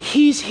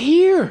 he's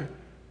here.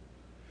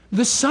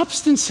 The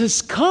substance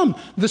has come.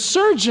 The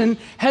surgeon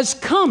has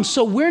come.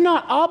 So we're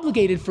not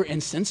obligated, for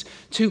instance,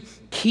 to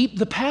keep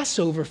the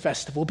Passover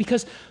festival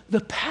because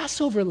the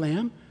Passover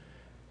lamb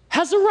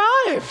has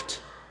arrived.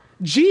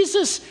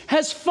 Jesus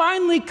has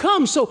finally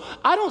come. So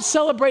I don't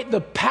celebrate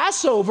the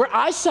Passover.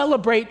 I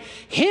celebrate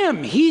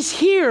him. He's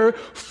here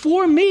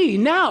for me.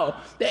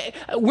 Now,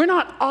 we're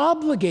not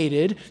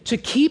obligated to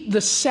keep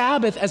the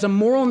Sabbath as a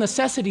moral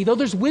necessity, though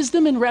there's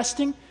wisdom in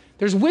resting.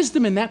 There's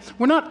wisdom in that.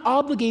 We're not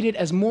obligated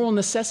as moral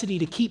necessity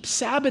to keep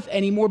Sabbath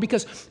anymore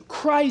because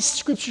Christ,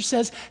 Scripture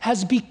says,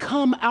 has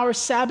become our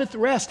Sabbath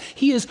rest.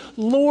 He is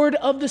Lord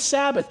of the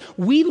Sabbath.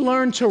 We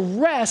learn to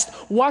rest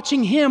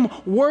watching Him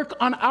work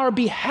on our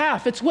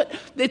behalf. It's what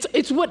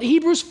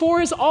Hebrews 4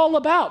 is all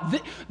about,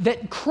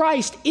 that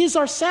Christ is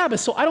our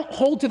Sabbath. So I don't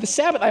hold to the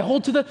Sabbath, I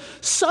hold to the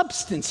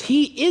substance.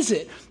 He is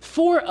it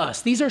for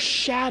us. These are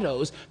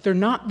shadows. They're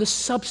not the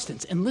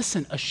substance. And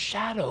listen, a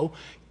shadow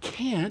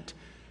can't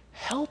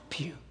help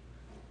you.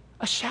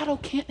 A shadow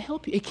can't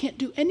help you. It can't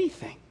do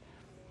anything.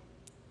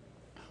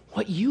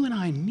 What you and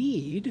I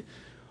need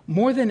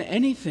more than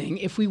anything,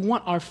 if we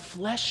want our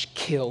flesh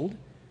killed,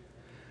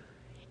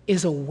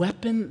 is a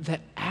weapon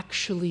that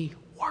actually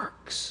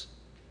works.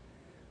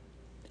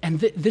 And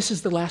this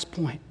is the last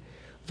point.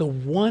 The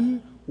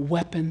one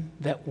weapon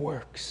that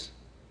works.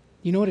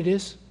 You know what it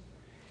is?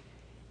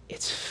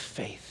 It's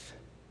faith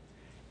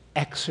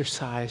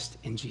exercised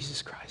in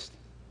Jesus Christ.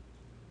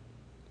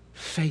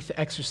 Faith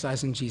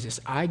exercised in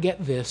Jesus. I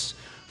get this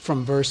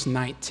from verse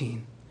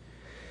 19.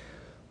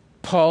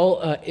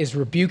 Paul is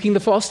rebuking the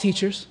false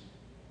teachers,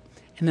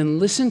 and then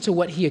listen to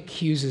what he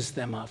accuses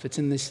them of. It's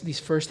in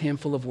these first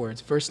handful of words.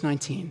 Verse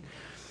 19.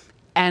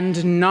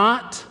 And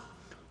not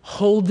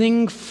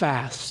holding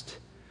fast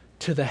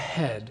to the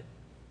head,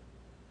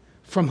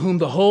 from whom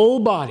the whole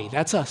body,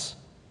 that's us,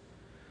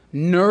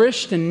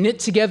 nourished and knit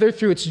together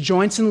through its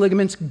joints and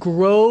ligaments,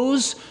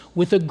 grows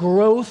with a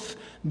growth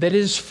that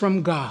is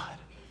from God.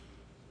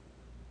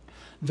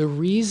 The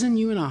reason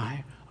you and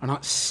I are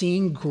not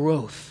seeing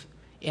growth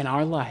in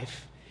our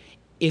life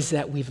is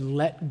that we've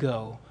let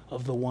go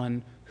of the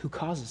one who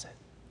causes it.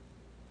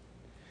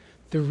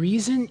 The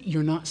reason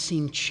you're not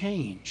seeing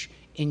change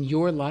in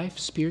your life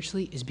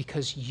spiritually is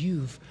because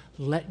you've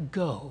let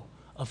go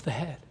of the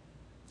head,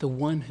 the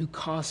one who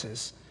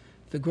causes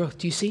the growth.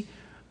 Do you see?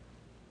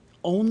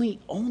 Only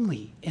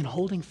in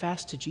holding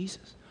fast to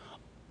Jesus.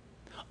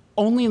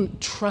 Only in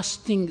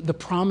trusting the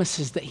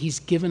promises that He's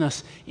given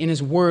us in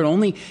His Word,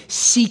 only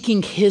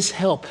seeking His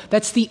help.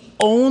 That's the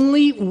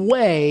only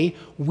way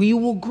we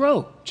will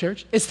grow,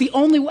 church. It's the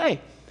only way.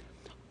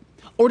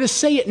 Or to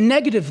say it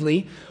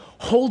negatively,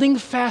 holding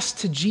fast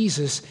to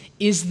Jesus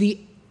is the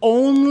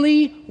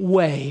only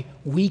way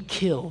we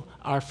kill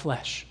our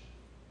flesh.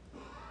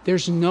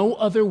 There's no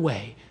other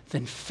way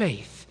than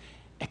faith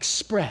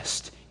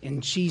expressed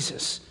in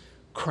Jesus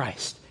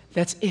Christ.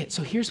 That's it.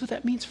 So here's what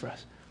that means for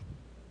us.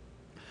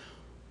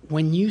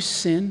 When you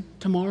sin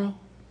tomorrow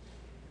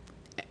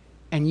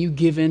and you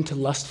give in to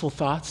lustful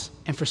thoughts,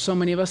 and for so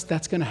many of us,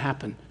 that's going to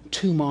happen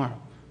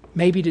tomorrow,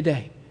 maybe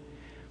today.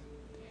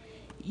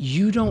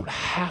 You don't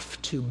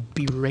have to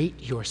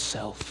berate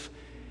yourself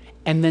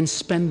and then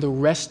spend the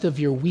rest of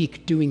your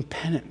week doing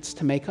penance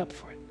to make up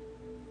for it.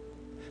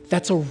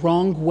 That's a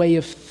wrong way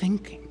of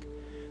thinking.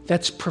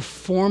 That's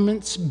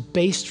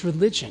performance-based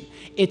religion.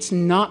 It's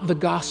not the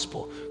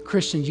gospel.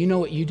 Christians, you know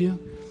what you do?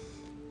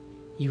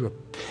 You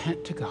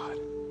repent to God.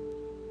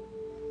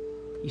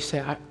 You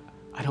say, I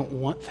don't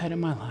want that in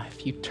my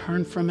life. You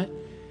turn from it,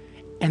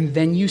 and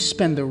then you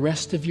spend the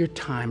rest of your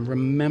time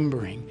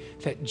remembering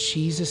that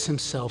Jesus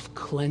Himself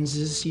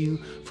cleanses you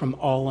from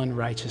all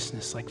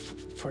unrighteousness, like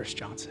 1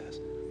 John says.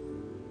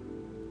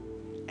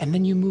 And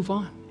then you move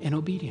on in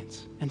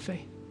obedience and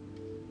faith.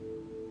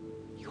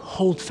 You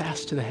hold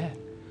fast to the head.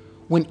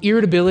 When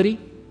irritability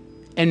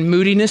and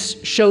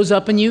moodiness shows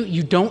up in you,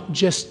 you don't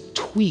just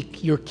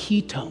tweak your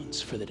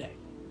ketones for the day.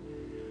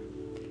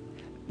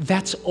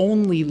 That's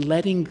only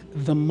letting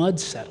the mud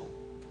settle.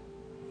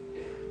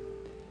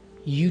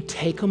 You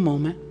take a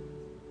moment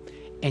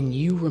and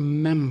you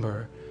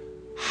remember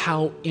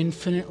how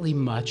infinitely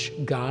much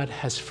God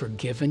has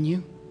forgiven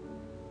you,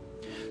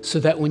 so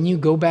that when you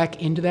go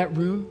back into that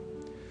room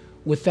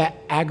with that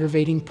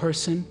aggravating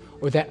person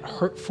or that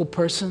hurtful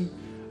person,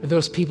 or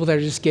those people that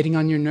are just getting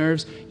on your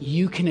nerves,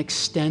 you can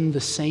extend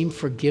the same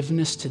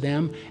forgiveness to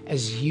them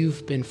as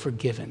you've been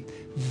forgiven.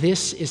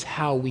 This is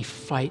how we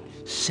fight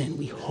sin.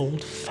 We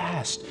hold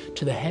fast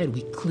to the head.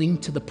 We cling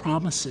to the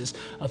promises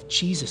of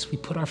Jesus. We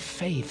put our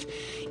faith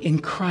in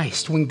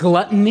Christ. When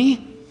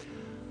gluttony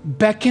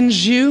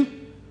beckons you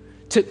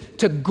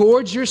to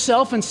gorge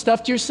yourself and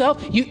stuff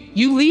yourself,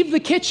 you leave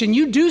the kitchen.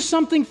 You do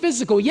something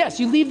physical. Yes,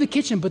 you leave the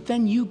kitchen, but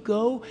then you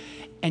go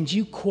and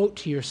you quote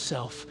to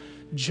yourself,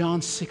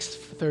 John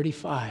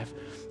 6:35.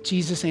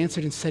 Jesus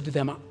answered and said to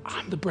them,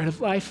 I'm the bread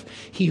of life.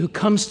 He who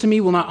comes to me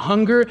will not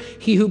hunger.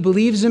 He who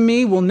believes in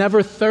me will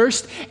never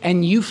thirst.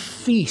 And you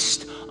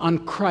feast on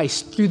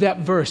Christ through that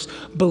verse,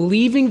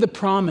 believing the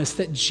promise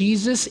that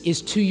Jesus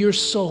is to your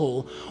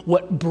soul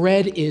what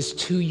bread is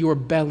to your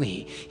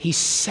belly. He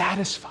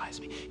satisfies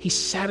me. He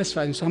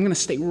satisfies me. So I'm going to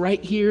stay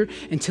right here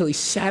until He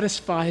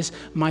satisfies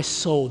my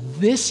soul.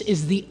 This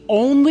is the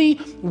only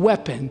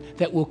weapon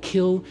that will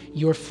kill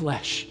your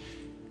flesh.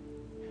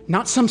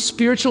 Not some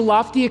spiritual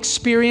lofty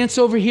experience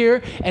over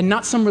here, and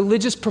not some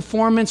religious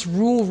performance,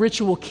 rule,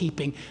 ritual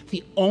keeping.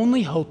 The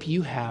only hope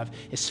you have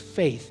is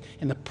faith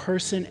in the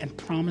person and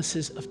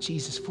promises of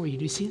Jesus for you.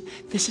 Do you see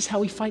it? This is how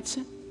we fight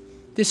sin.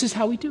 This is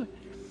how we do it.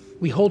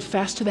 We hold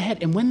fast to the head.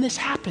 And when this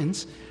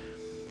happens,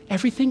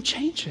 everything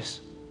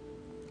changes.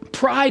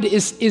 Pride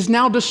is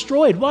now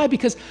destroyed. Why?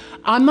 Because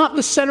I'm not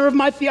the center of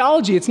my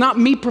theology. It's not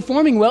me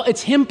performing well.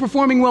 It's him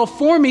performing well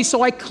for me,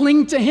 so I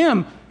cling to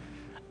him.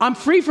 I'm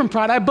free from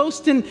pride. I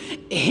boast in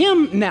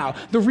him now.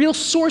 The real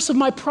source of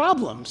my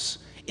problems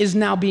is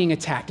now being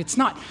attacked. It's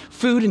not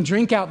food and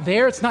drink out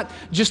there. It's not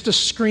just a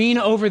screen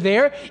over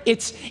there.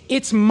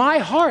 It's my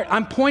heart.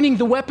 I'm pointing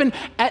the weapon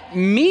at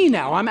me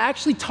now. I'm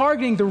actually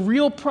targeting the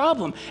real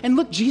problem. And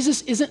look,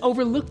 Jesus isn't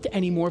overlooked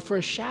anymore for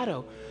a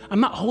shadow. I'm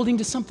not holding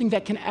to something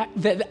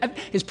that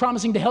is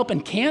promising to help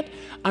and can't.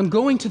 I'm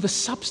going to the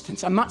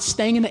substance. I'm not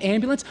staying in the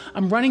ambulance.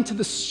 I'm running to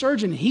the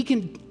surgeon. He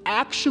can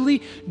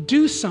actually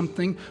do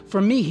something for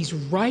me. He's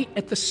right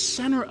at the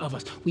center of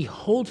us. We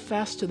hold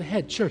fast to the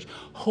head. Church,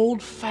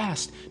 hold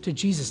fast to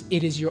Jesus.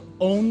 It is your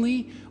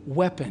only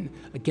weapon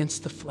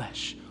against the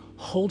flesh.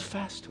 Hold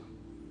fast to him.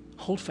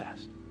 Hold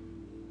fast.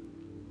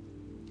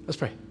 Let's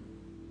pray.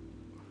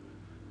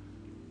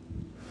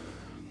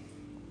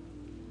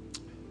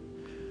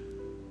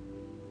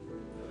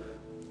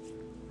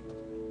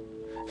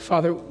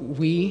 Father,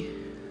 we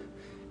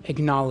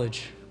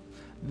acknowledge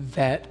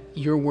that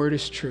your word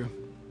is true.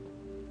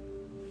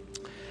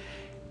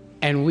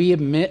 And we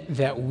admit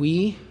that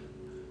we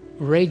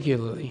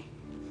regularly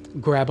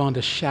grab onto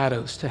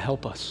shadows to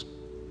help us.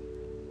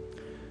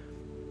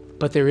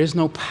 But there is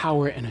no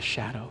power in a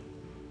shadow.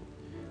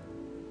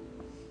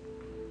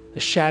 The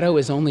shadow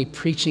is only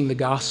preaching the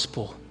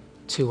gospel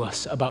to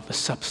us about the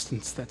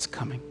substance that's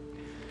coming.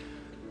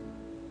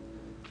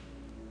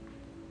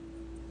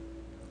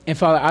 And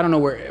Father, I don't know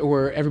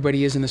where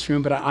everybody is in this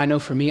room, but I know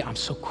for me, I'm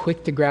so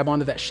quick to grab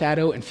onto that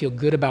shadow and feel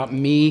good about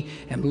me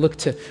and look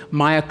to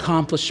my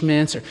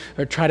accomplishments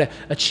or try to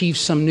achieve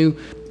some new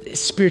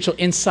spiritual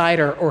insight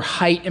or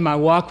height in my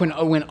walk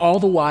when all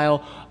the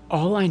while,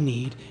 all I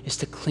need is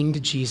to cling to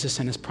Jesus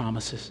and his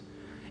promises.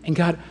 And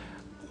God,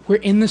 we're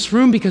in this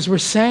room because we're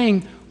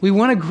saying we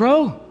want to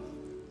grow.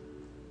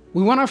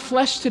 We want our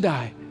flesh to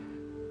die.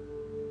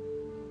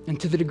 And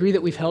to the degree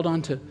that we've held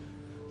on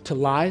to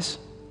lies,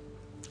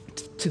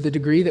 to the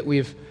degree that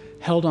we've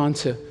held on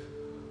to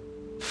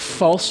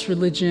false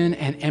religion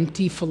and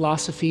empty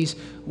philosophies,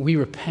 we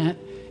repent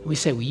and we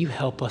say, will you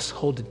help us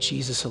hold to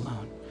Jesus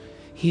alone?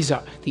 He's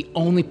the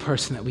only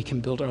person that we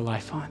can build our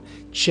life on.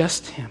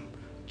 Just him.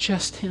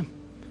 Just him.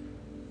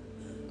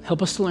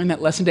 Help us to learn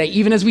that lesson today.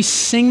 Even as we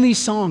sing these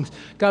songs,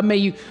 God, may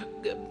you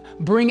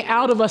bring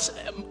out of us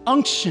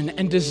unction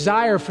and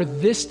desire for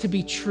this to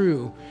be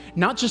true,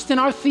 not just in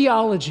our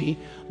theology,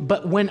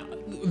 but when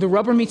the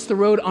rubber meets the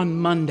road on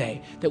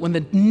Monday, that when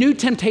the new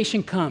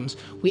temptation comes,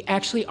 we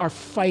actually are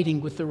fighting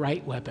with the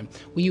right weapon.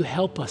 Will you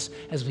help us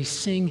as we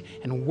sing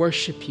and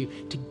worship you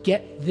to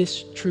get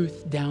this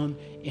truth down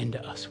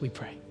into us, we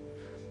pray.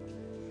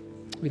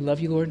 We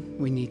love you, Lord.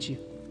 We need you.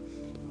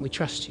 We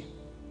trust you.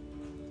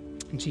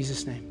 In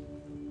Jesus' name,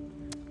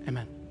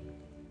 amen.